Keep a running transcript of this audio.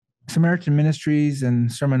Samaritan Ministries and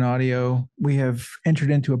Sermon Audio, we have entered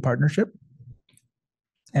into a partnership,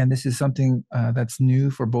 and this is something that's new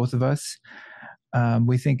for both of us.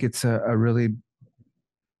 We think it's a really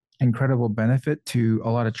incredible benefit to a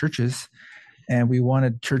lot of churches, and we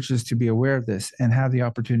wanted churches to be aware of this and have the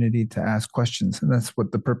opportunity to ask questions. And that's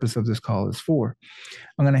what the purpose of this call is for.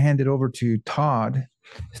 I'm going to hand it over to Todd.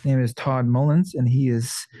 His name is Todd Mullins, and he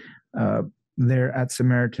is there at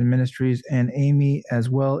Samaritan Ministries. And Amy, as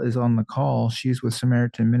well, is on the call. She's with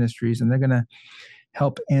Samaritan Ministries, and they're going to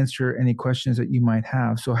help answer any questions that you might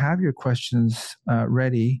have. So have your questions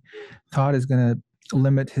ready. Todd is going to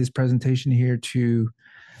limit his presentation here to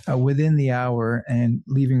within the hour and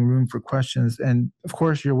leaving room for questions. And of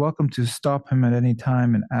course, you're welcome to stop him at any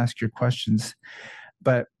time and ask your questions.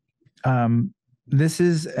 But this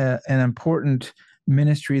is an important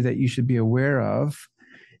ministry that you should be aware of.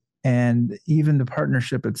 And even the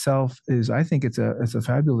partnership itself is, I think it's a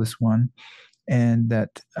fabulous one, and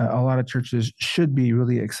that a lot of churches should be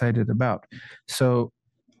really excited about. So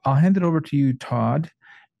I'll hand it over to you, Todd,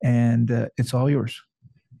 and it's all yours.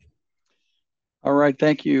 All right.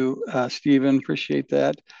 Thank you, Stephen. Appreciate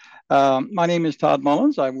that. My name is Todd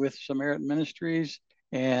Mullins. I'm with Samaritan Ministries,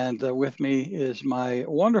 and with me is my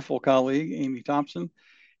wonderful colleague, Amy Thompson.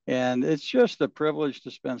 And it's just a privilege to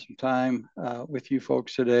spend some time with you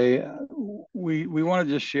folks today. We want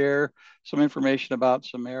to just share some information about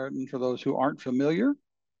Samaritan for those who aren't familiar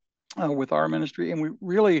with our ministry. And we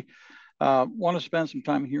really want to spend some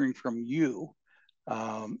time hearing from you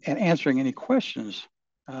and answering any questions.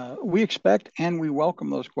 We expect and we welcome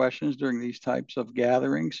those questions during these types of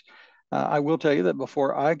gatherings. I will tell you that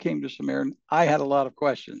before I came to Samaritan, I had a lot of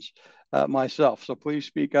questions myself. So please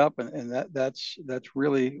speak up, and that's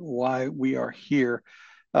really why we are here.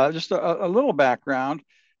 Just a little background.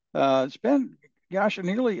 It's been, gosh,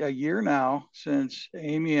 nearly a year now since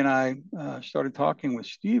Amy and I started talking with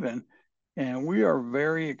Stephen, and we are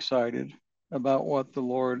very excited about what the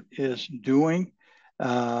Lord is doing.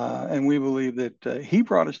 And we believe that he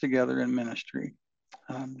brought us together in ministry.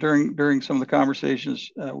 During some of the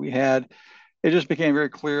conversations we had, it just became very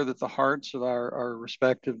clear that the hearts of our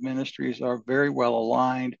respective ministries are very well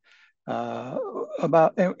aligned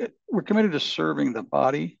we're committed to serving the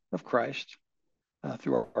body of Christ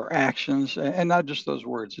through our actions, and not just those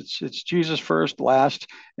words. It's Jesus first, last,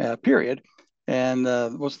 period. And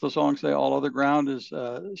what's the song say? All other ground is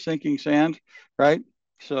sinking sand, right?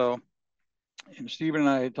 So, and Stephen and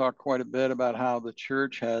I had talked quite a bit about how the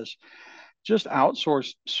church has just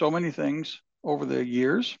outsourced so many things over the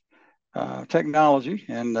years. Technology,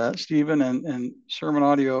 and Stephen and Sermon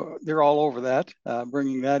Audio, they're all over that,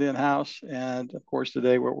 bringing that in-house. And of course,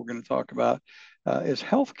 today what we're going to talk about is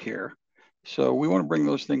healthcare. So we want to bring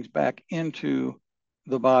those things back into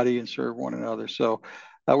the body and serve one another. So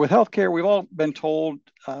with healthcare, we've all been told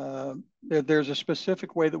that there's a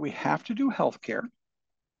specific way that we have to do healthcare.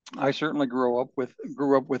 I certainly grew up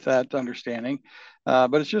with that understanding,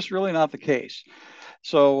 but it's just really not the case.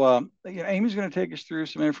 So Amy's going to take us through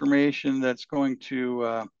some information that's going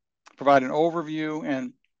to provide an overview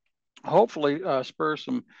and hopefully spur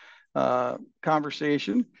some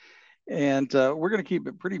conversation. And we're going to keep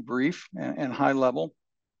it pretty brief and high level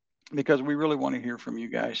because we really want to hear from you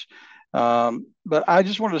guys. But I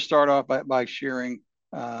just wanted to start off by sharing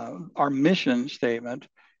our mission statement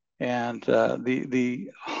and the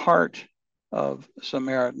heart of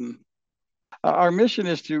Samaritan. Our mission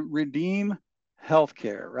is to redeem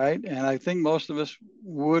healthcare, right? And I think most of us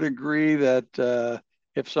would agree that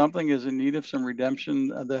if something is in need of some redemption,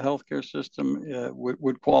 the healthcare system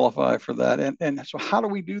would qualify for that. And so how do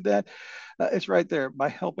we do that? It's right there, by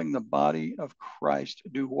helping the body of Christ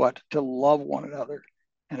do what? To love one another.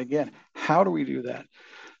 And again, how do we do that?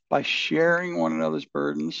 By sharing one another's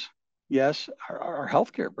burdens. Yes, our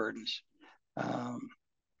healthcare burdens.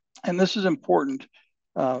 And this is important.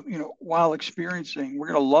 While experiencing, we're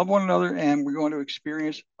going to love one another, and we're going to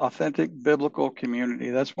experience authentic biblical community.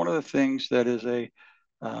 That's one of the things that is a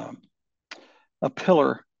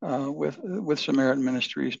pillar with Samaritan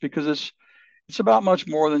Ministries, because it's about much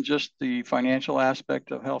more than just the financial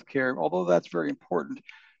aspect of healthcare. Although that's very important,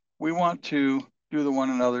 we want to do the one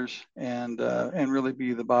another's and really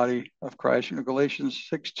be the body of Christ. Galatians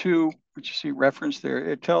 6:2, which you see referenced there,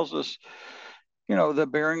 it tells us,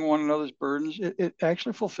 that bearing one another's burdens, it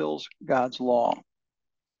actually fulfills God's law.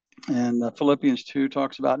 And Philippians 2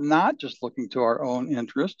 talks about not just looking to our own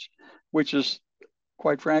interests, which is,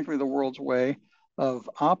 quite frankly, the world's way of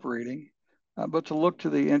operating, but to look to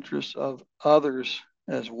the interests of others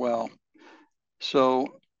as well.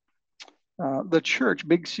 So the church,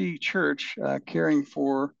 Big C Church, caring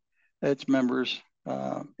for its members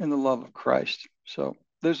in the love of Christ. So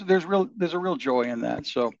there's a real joy in that.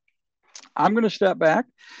 So I'm going to step back,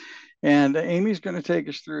 and Amy's going to take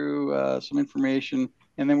us through some information,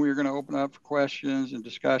 and then we're going to open up for questions and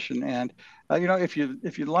discussion. And if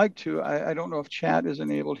you'd like to, I don't know if chat is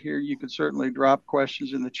enabled here. You could certainly drop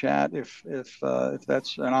questions in the chat if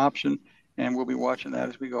that's an option, and we'll be watching that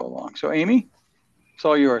as we go along. So Amy, it's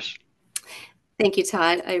all yours. Thank you,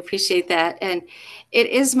 Todd. I appreciate that. And it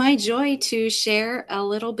is my joy to share a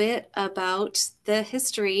little bit about the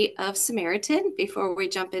history of Samaritan before we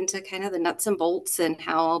jump into kind of the nuts and bolts and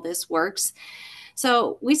how all this works.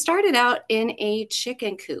 So we started out in a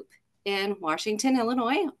chicken coop in Washington,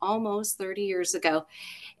 Illinois, almost 30 years ago.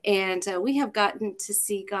 And we have gotten to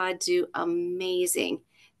see God do amazing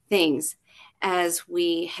things as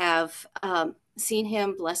we have seen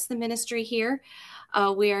him bless the ministry here.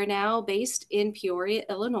 We are now based in Peoria,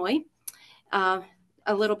 Illinois, a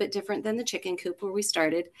little bit different than the chicken coop where we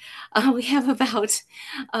started. We have about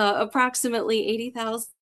approximately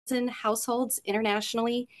 80,000 households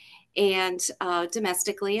internationally and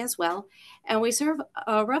domestically as well. And we serve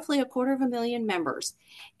roughly 250,000 members.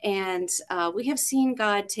 And we have seen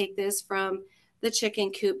God take this from the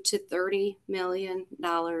chicken coop to $30 million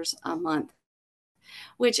a month,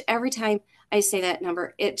 which every time I say that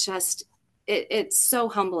number, it's so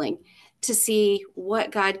humbling to see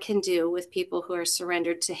what God can do with people who are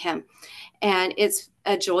surrendered to him. And it's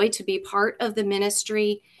a joy to be part of the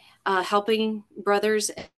ministry, helping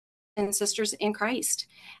brothers and sisters in Christ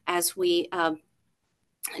as we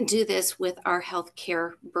do this with our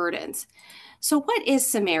healthcare burdens. So what is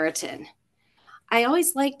Samaritan? I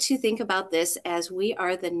always like to think about this as we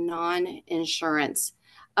are the non-insurance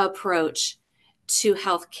approach to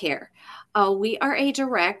healthcare. We are a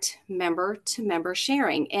direct member-to-member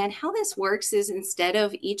sharing. And how this works is instead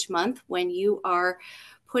of each month when you are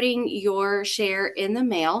putting your share in the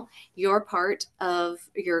mail, your part of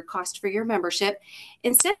your cost for your membership,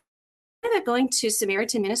 instead of it going to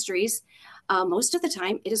Samaritan Ministries, most of the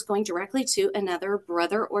time it is going directly to another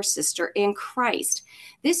brother or sister in Christ.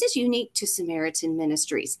 This is unique to Samaritan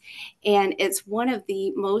Ministries, and it's one of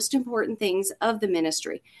the most important things of the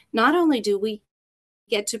ministry. Not only do we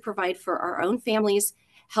get to provide for our own families'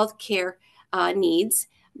 healthcare needs,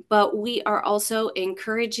 but we are also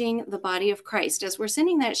encouraging the body of Christ. As we're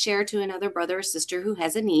sending that share to another brother or sister who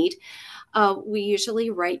has a need, we usually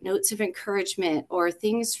write notes of encouragement or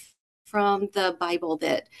things from the Bible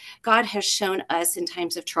that God has shown us in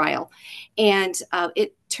times of trial. And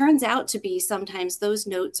it turns out to be sometimes those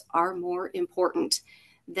notes are more important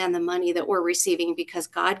than the money that we're receiving, because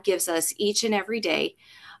God gives us each and every day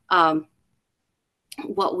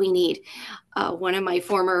what we need. One of my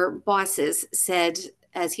former bosses said,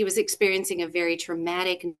 as he was experiencing a very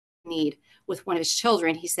traumatic need with one of his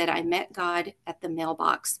children, he said, I met God at the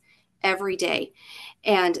mailbox every day.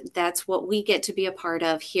 And that's what we get to be a part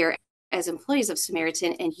of here as employees of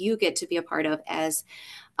Samaritan, and you get to be a part of as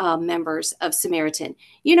members of Samaritan.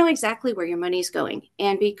 You know exactly where your money's going.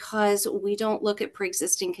 And because we don't look at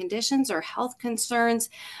pre-existing conditions or health concerns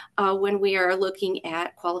when we are looking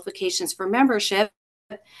at qualifications for membership,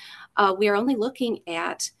 we are only looking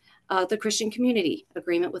at the Christian community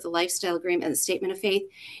agreement with the lifestyle agreement and the statement of faith.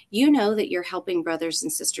 You know that you're helping brothers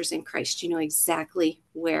and sisters in Christ. You know exactly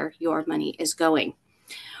where your money is going.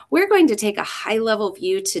 We're going to take a high-level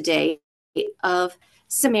view today of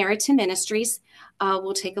Samaritan Ministries.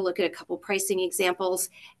 We'll take a look at a couple pricing examples.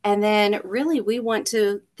 And then really we want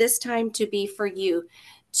to this time to be for you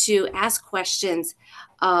to ask questions,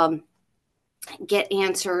 get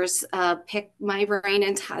answers, pick my brain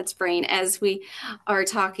and Todd's brain as we are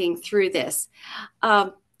talking through this.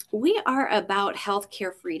 We are about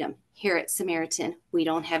healthcare freedom here at Samaritan. We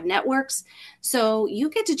don't have networks, so you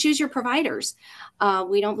get to choose your providers.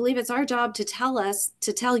 We don't believe it's our job to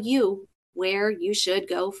tell you where you should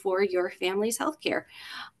go for your family's healthcare.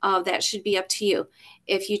 That should be up to you.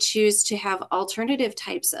 If you choose to have alternative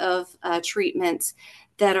types of treatments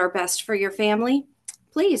that are best for your family,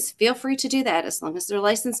 please feel free to do that. As long as they're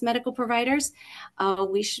licensed medical providers,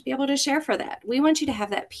 we should be able to share for that. We want you to have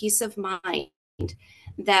that peace of mind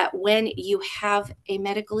that when you have a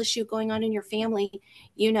medical issue going on in your family,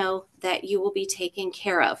 you know that you will be taken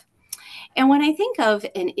care of. And when I think of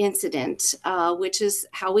an incident, which is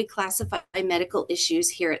how we classify medical issues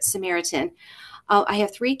here at Samaritan, I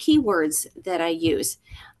have three key words that I use.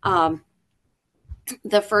 The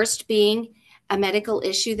first being a medical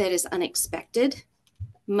issue that is unexpected.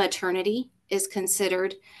 Maternity is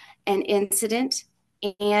considered an incident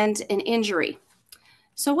and an injury.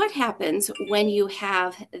 So what happens when you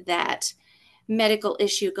have that medical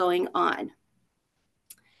issue going on?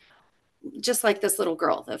 just like this little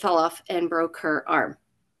girl that fell off and broke her arm.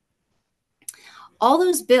 All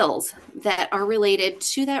those bills that are related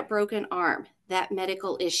to that broken arm, that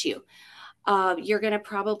medical issue, you're going to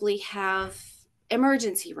probably have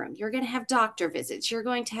emergency room. You're going to have doctor visits. You're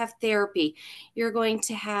going to have therapy. You're going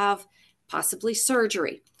to have possibly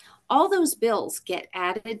surgery. All those bills get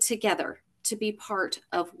added together to be part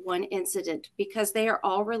of one incident because they are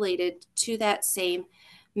all related to that same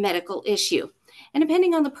medical issue. And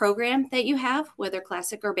depending on the program that you have, whether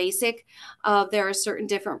classic or basic, there are certain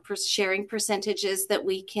different sharing percentages that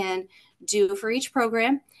we can do for each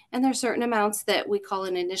program. And there are certain amounts that we call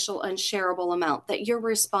an initial unshareable amount that you're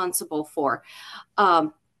responsible for.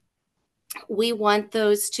 We want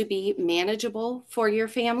those to be manageable for your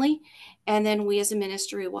family. And then we as a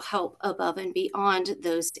ministry will help above and beyond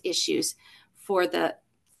those issues for the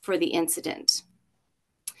incident.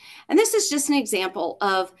 And this is just an example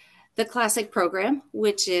of the classic program,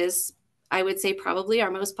 which is, I would say, probably our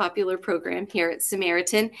most popular program here at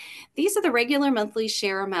Samaritan. These are the regular monthly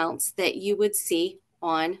share amounts that you would see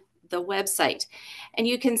on the website. And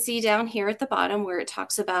you can see down here at the bottom where it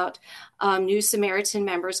talks about new Samaritan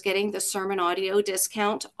members getting the sermon audio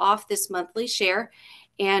discount off this monthly share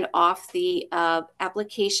and off the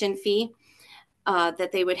application fee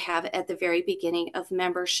that they would have at the very beginning of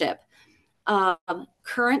membership.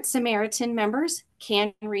 Current Samaritan members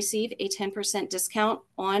can receive a 10% discount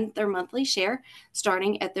on their monthly share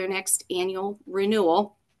starting at their next annual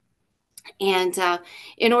renewal. And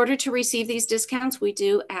in order to receive these discounts, we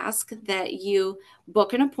do ask that you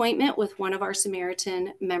book an appointment with one of our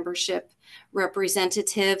Samaritan membership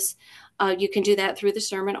representatives. You can do that through the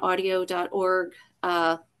sermonaudio.org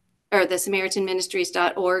or the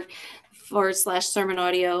samaritanministries.org/sermon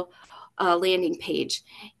audio landing page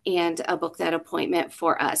and book that appointment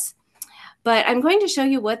for us. But I'm going to show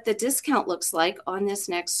you what the discount looks like on this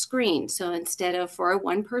next screen. So instead of for a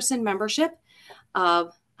one-person membership,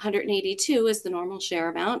 182 is the normal share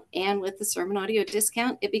amount. And with the sermon audio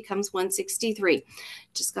discount, it becomes 163.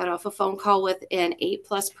 Just got off a phone call with an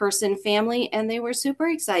 8+ person family, and they were super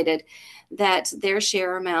excited that their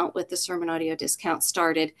share amount with the sermon audio discount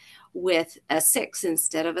started with a 6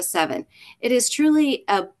 instead of a 7. It is truly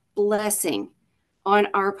a blessing on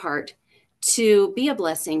our part to be a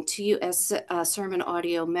blessing to you as sermon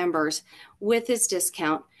audio members with this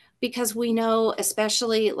discount, because we know,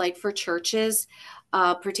 especially like for churches,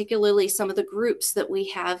 particularly some of the groups that we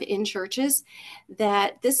have in churches,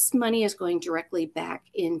 that this money is going directly back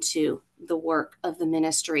into the work of the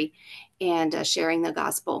ministry and sharing the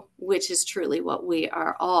gospel, which is truly what we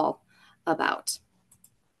are all about.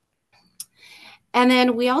 And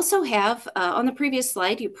then we also have, on the previous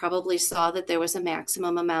slide, you probably saw that there was a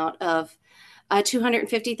maximum amount of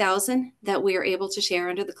 $250,000 that we are able to share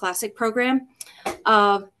under the Classic program.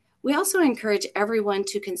 We also encourage everyone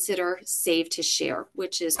to consider Save to Share,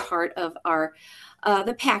 which is part of our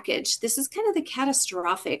the package. This is kind of the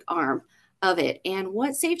catastrophic arm of it. And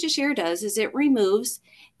what Save to Share does is it removes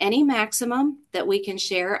any maximum that we can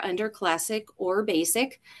share under Classic or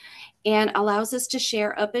Basic and allows us to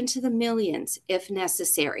share up into the millions if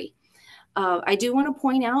necessary. I do want to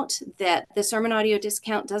point out that the sermon audio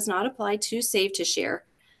discount does not apply to Save to Share,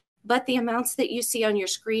 but the amounts that you see on your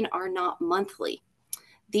screen are not monthly.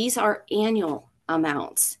 These are annual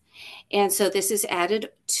amounts. And so this is added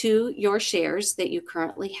to your shares that you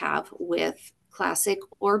currently have with Classic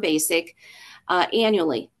or Basic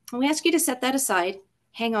annually. And we ask you to set that aside,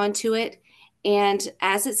 hang on to it, and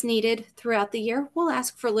as it's needed throughout the year, we'll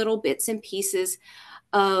ask for little bits and pieces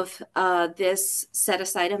of this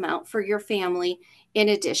set-aside amount for your family in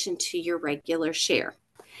addition to your regular share.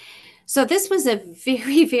 So this was a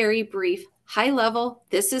very, very brief, high level.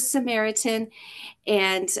 This is Samaritan.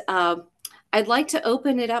 And I'd like to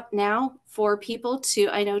open it up now for people to,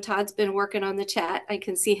 I know Todd's been working on the chat. I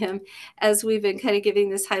can see him as we've been kind of giving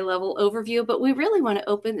this high level overview, but we really want to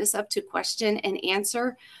open this up to question and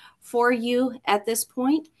answer for you at this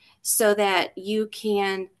point so that you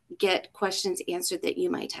can get questions answered that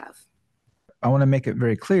you might have. I want to make it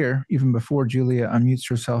very clear, even before Julia unmutes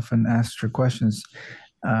herself and asks her questions,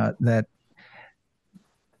 that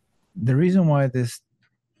the reason why this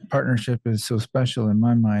partnership is so special in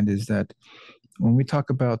my mind is that when we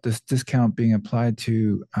talk about this discount being applied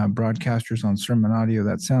to broadcasters on sermon audio,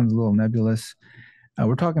 that sounds a little nebulous.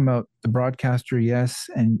 We're talking about the broadcaster, yes,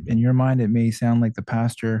 and in your mind it may sound like the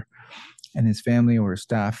pastor and his family or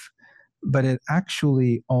staff, but it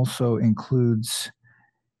actually also includes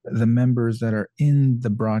the members that are in the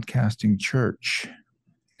broadcasting church.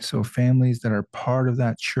 So families that are part of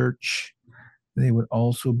that church, they would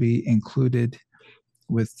also be included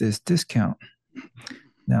with this discount.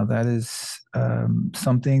 Now, that is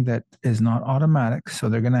something that is not automatic, so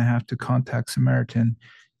they're going to have to contact Samaritan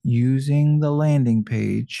using the landing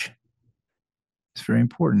page. It's very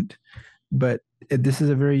important, but this is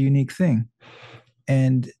a very unique thing.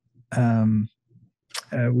 And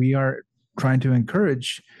we are trying to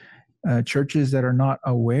encourage churches that are not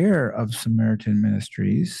aware of Samaritan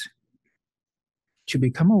ministries to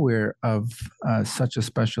become aware of such a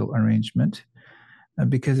special arrangement,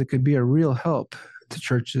 because it could be a real help to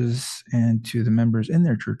churches and to the members in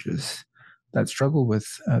their churches that struggle with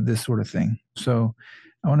this sort of thing. So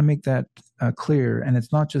I want to make that clear. And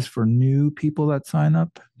it's not just for new people that sign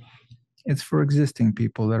up, it's for existing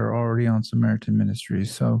people that are already on Samaritan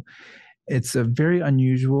ministries. So it's a very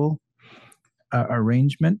unusual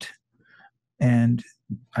arrangement. And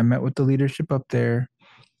I met with the leadership up there,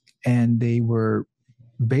 and they were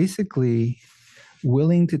basically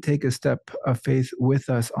willing to take a step of faith with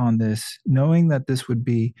us on this, knowing that this would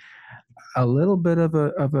be a little bit of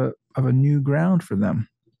a new ground for them.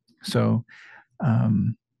 So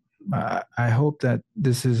I hope that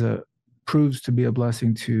this proves to be a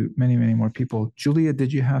blessing to many, many more people. Julia,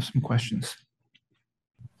 did you have some questions?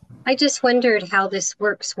 I just wondered how this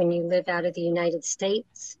works when you live out of the United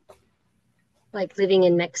States, like living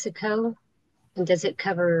in Mexico. And does it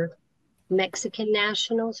cover Mexican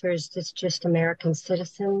nationals, or is this just American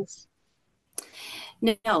citizens?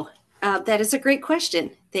 No, that is a great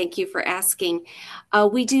question. Thank you for asking.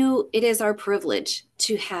 It is our privilege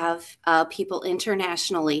to have people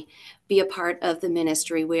internationally be a part of the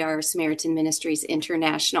ministry. We are Samaritan Ministries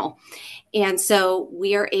International. And so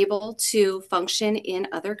we are able to function in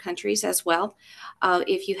other countries as well.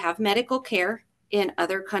 If you have medical care in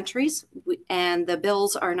other countries and the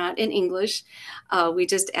bills are not in English, we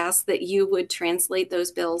just ask that you would translate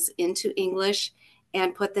those bills into English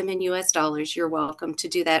and put them in US dollars. You're welcome to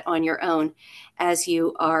do that on your own as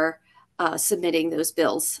you are submitting those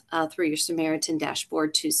bills through your Samaritan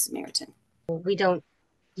dashboard to Samaritan. We don't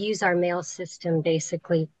use our mail system,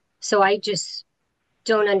 basically. So I just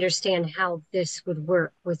don't understand how this would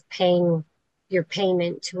work with paying your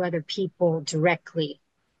payment to other people directly.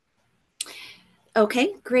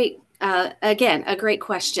 Okay, great. Again, a great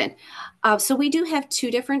question. So we do have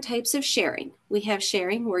two different types of sharing. We have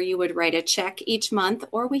sharing where you would write a check each month,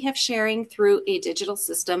 or we have sharing through a digital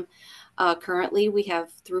system. Currently, we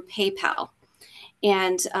have through PayPal.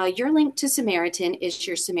 And your link to Samaritan is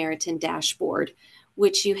your Samaritan dashboard,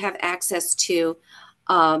 which you have access to.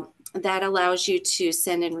 That allows you to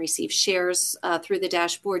send and receive shares through the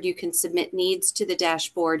dashboard. You can submit needs to the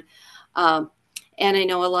dashboard. And I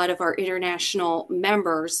know a lot of our international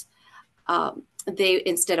members, they,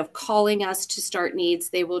 instead of calling us to start needs,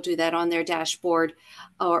 they will do that on their dashboard,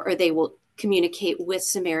 or they will communicate with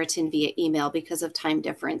Samaritan via email because of time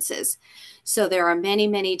differences. So there are many,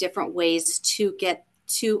 many different ways to get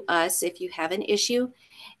to us if you have an issue.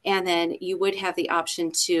 And then you would have the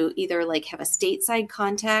option to either like have a stateside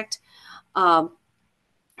contact,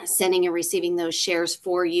 sending and receiving those shares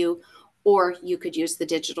for you, or you could use the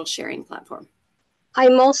digital sharing platform.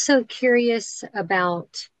 I'm also curious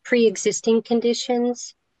about pre-existing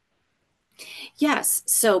conditions. Yes.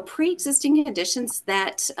 So pre-existing conditions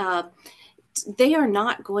that they are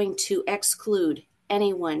not going to exclude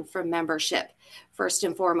anyone from membership, first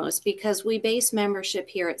and foremost, because we base membership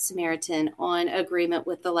here at Samaritan on agreement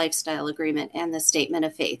with the lifestyle agreement and the statement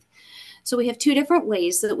of faith. So we have two different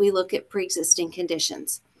ways that we look at pre-existing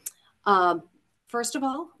conditions. First of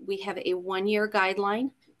all, we have a 1-year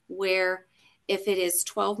guideline where if it is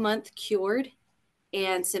 12-month cured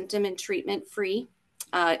and symptom and treatment free,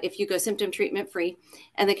 if you go symptom treatment free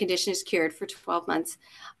and the condition is cured for 12 months,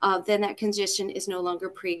 then that condition is no longer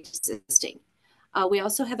pre-existing. We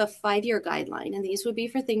also have a 5-year guideline, and these would be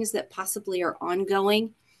for things that possibly are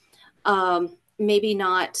ongoing, maybe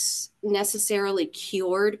not necessarily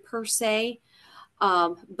cured per se,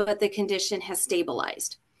 but the condition has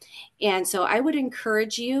stabilized. And so I would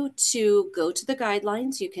encourage you to go to the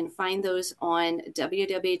guidelines. You can find those on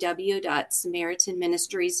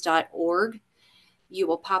www.samaritanministries.org. You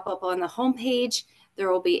will pop up on the homepage.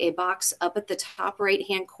 There will be a box up at the top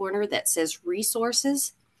right-hand corner that says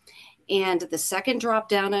resources. And the second drop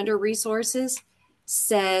down under resources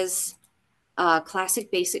says classic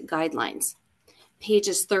basic guidelines.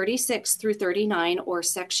 Pages 36 through 39, or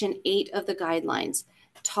section 8 of the guidelines,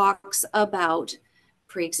 talks about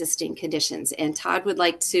pre-existing conditions. And Todd would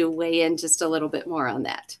like to weigh in just a little bit more on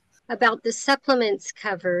that. About the supplements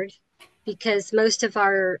covered, because most of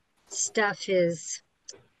our stuff is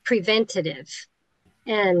preventative.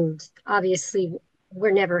 And obviously,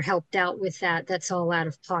 we're never helped out with that. That's all out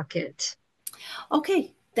of pocket.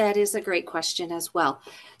 Okay, That is a great question as well.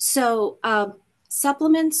 So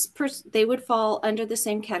supplements, they would fall under the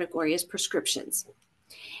same category as prescriptions.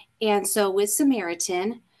 And so with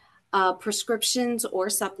Samaritan, prescriptions or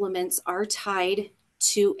supplements are tied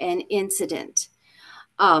to an incident.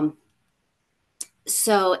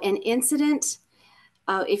 So an incident,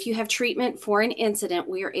 if you have treatment for an incident,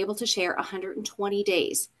 we are able to share 120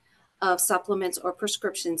 days of supplements or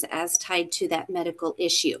prescriptions as tied to that medical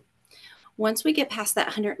issue. Once we get past that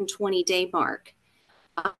 120-day mark,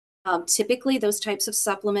 typically those types of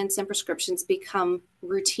supplements and prescriptions become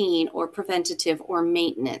routine or preventative or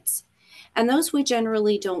maintenance. And those we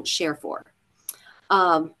generally don't share for.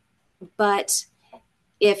 But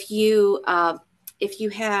if you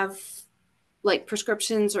have like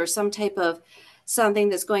prescriptions or some type of something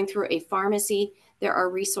that's going through a pharmacy, there are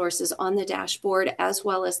resources on the dashboard as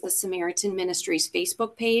well as the Samaritan Ministries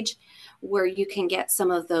Facebook page where you can get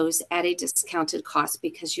some of those at a discounted cost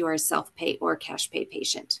because you are a self-pay or cash pay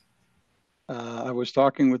patient. I was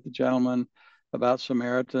talking with the gentleman about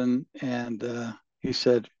Samaritan, and he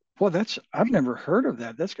said, "Well, I've never heard of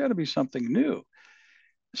that. That's got to be something new."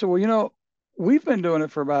 So, well, we've been doing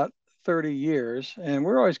it for about 30 years, and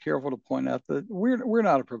we're always careful to point out that we're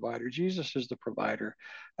not a provider. Jesus is the provider.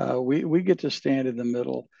 We get to stand in the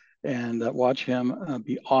middle and watch him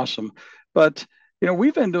be awesome. But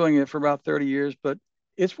we've been doing it for about 30 years, but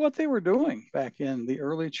it's what they were doing back in the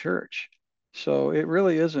early church. So it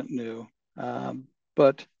really isn't new.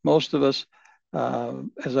 But most of us,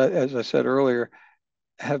 as I said earlier,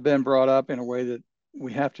 have been brought up in a way that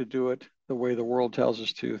we have to do it the way the world tells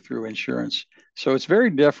us to through insurance. So it's very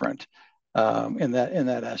different in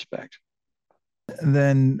that aspect.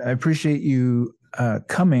 Then I appreciate you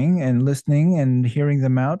coming and listening and hearing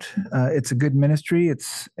them out. It's a good ministry.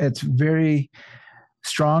 It's very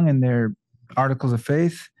strong in their articles of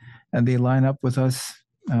faith, and they line up with us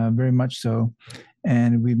very much so.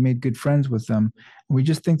 And we've made good friends with them. We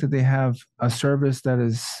just think that they have a service that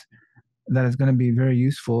is going to be very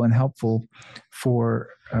useful and helpful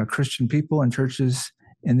for Christian people and churches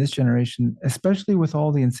in this generation, especially with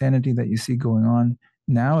all the insanity that you see going on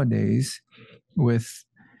nowadays with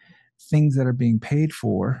things that are being paid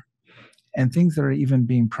for and things that are even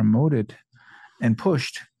being promoted and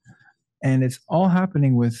pushed. And it's all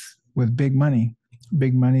happening with big money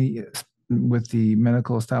with the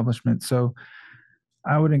medical establishment. So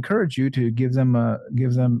I would encourage you to give them a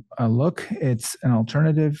look. It's an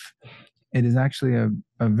alternative. It is actually a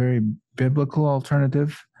very biblical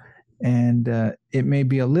alternative, and it may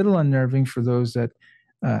be a little unnerving for those that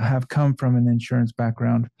have come from an insurance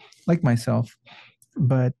background, like myself.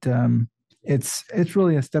 But it's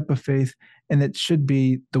really a step of faith, and it should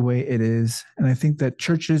be the way it is. And I think that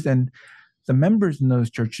churches and the members in those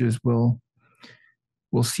churches will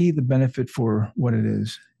see the benefit for what it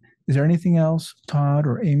is. Is there anything else, Todd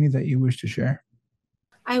or Amy, that you wish to share?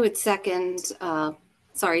 I would second.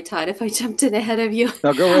 Sorry, Todd, if I jumped in ahead of you.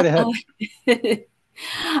 No, go right ahead.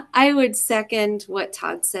 I would second what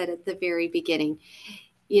Todd said at the very beginning.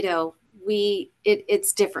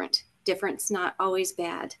 It's different. Different's not always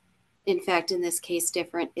bad. In fact, in this case,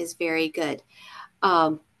 different is very good.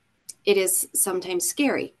 It is sometimes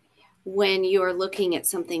scary when you're looking at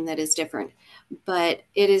something that is different, but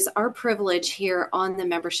it is our privilege here on the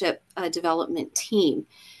membership development team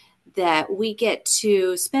that we get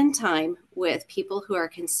to spend time with people who are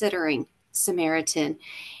considering Samaritan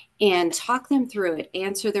and talk them through it,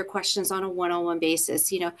 answer their questions on a one-on-one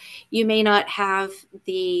basis. You may not have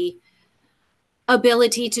the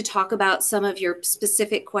ability to talk about some of your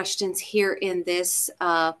specific questions here in this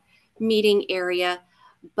meeting area,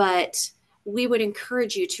 but we would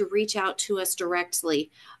encourage you to reach out to us directly.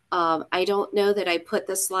 I don't know that I put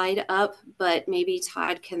the slide up, but maybe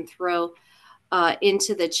Todd can throw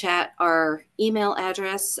into the chat our email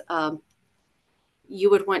address. You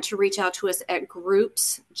would want to reach out to us at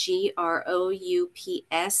groups,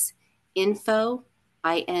 GROUPS, info,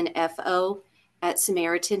 INFO, at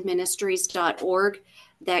SamaritanMinistries.org.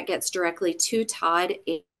 That gets directly to Todd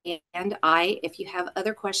and I. If you have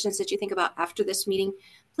other questions that you think about after this meeting,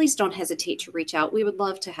 please don't hesitate to reach out. We would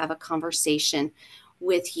love to have a conversation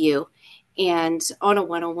with you and on a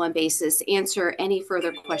one-on-one basis, answer any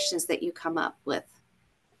further questions that you come up with.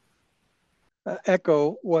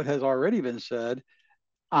 Echo what has already been said.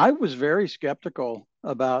 I was very skeptical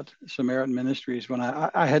about Samaritan Ministries when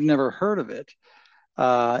I had never heard of it.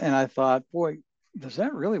 And I thought, boy, does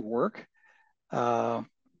that really work? And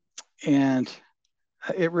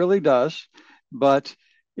it really does. But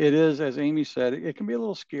it is, as Amy said, it can be a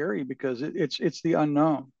little scary because it's the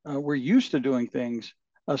unknown. We're used to doing things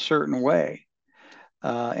a certain way.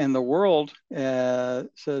 And the world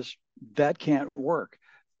says that can't work.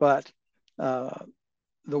 But the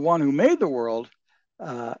one who made the world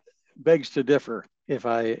begs to differ, if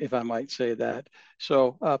I might say that.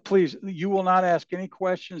 So please, you will not ask any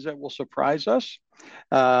questions that will surprise us.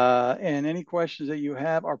 And any questions that you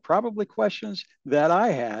have are probably questions that I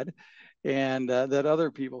had and that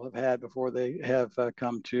other people have had before they have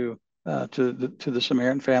come to the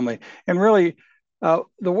Samaritan family. And really, the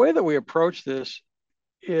way that we approach this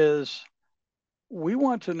is we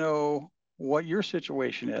want to know what your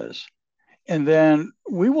situation is. And then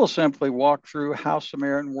we will simply walk through how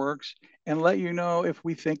Samaritan works and let you know if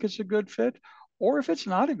we think it's a good fit or if it's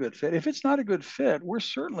not a good fit. If it's not a good fit, we're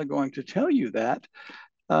certainly going to tell you that.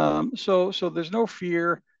 So there's no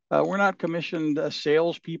fear. We're not commissioned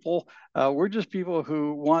salespeople. We're just people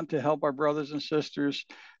who want to help our brothers and sisters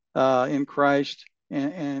in Christ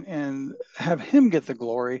and have Him get the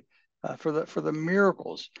glory for the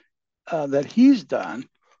miracles that He's done.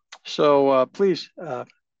 So please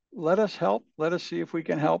let us help. Let us see if we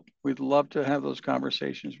can help. We'd love to have those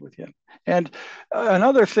conversations with you. And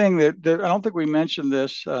another thing that I don't think we mentioned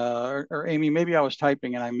this, or Amy, maybe I was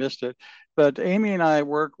typing and I missed it, but Amy and I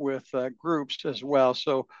work with groups as well.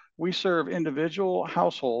 So we serve individual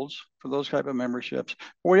households for those type of memberships.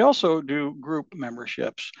 We also do group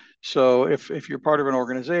memberships. So if you're part of an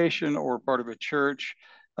organization or part of a church,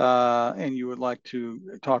 and you would like to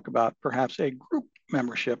talk about perhaps a group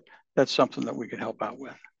membership, that's something that we could help out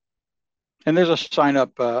with. And there's a sign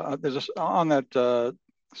up, on that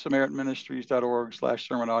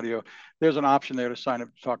SamaritanMinistries.org/sermon audio. There's an option there to sign up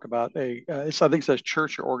to talk about I think it says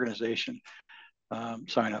church or organization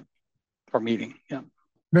sign up or meeting. Yeah.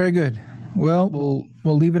 Very good. Well,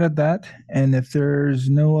 we'll leave it at that. And if there's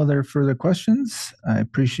no other further questions, I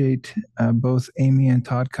appreciate both Amy and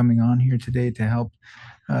Todd coming on here today to help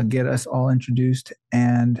get us all introduced.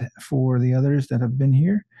 And for the others that have been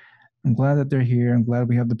here, I'm glad that they're here. I'm glad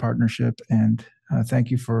we have the partnership. And thank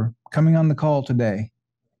you for coming on the call today.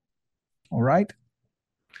 All right.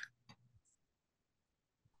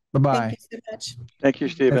 Bye-bye. Thank you so much. Thank you,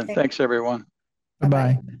 Stephen. Thanks, everyone.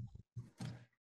 Bye-bye.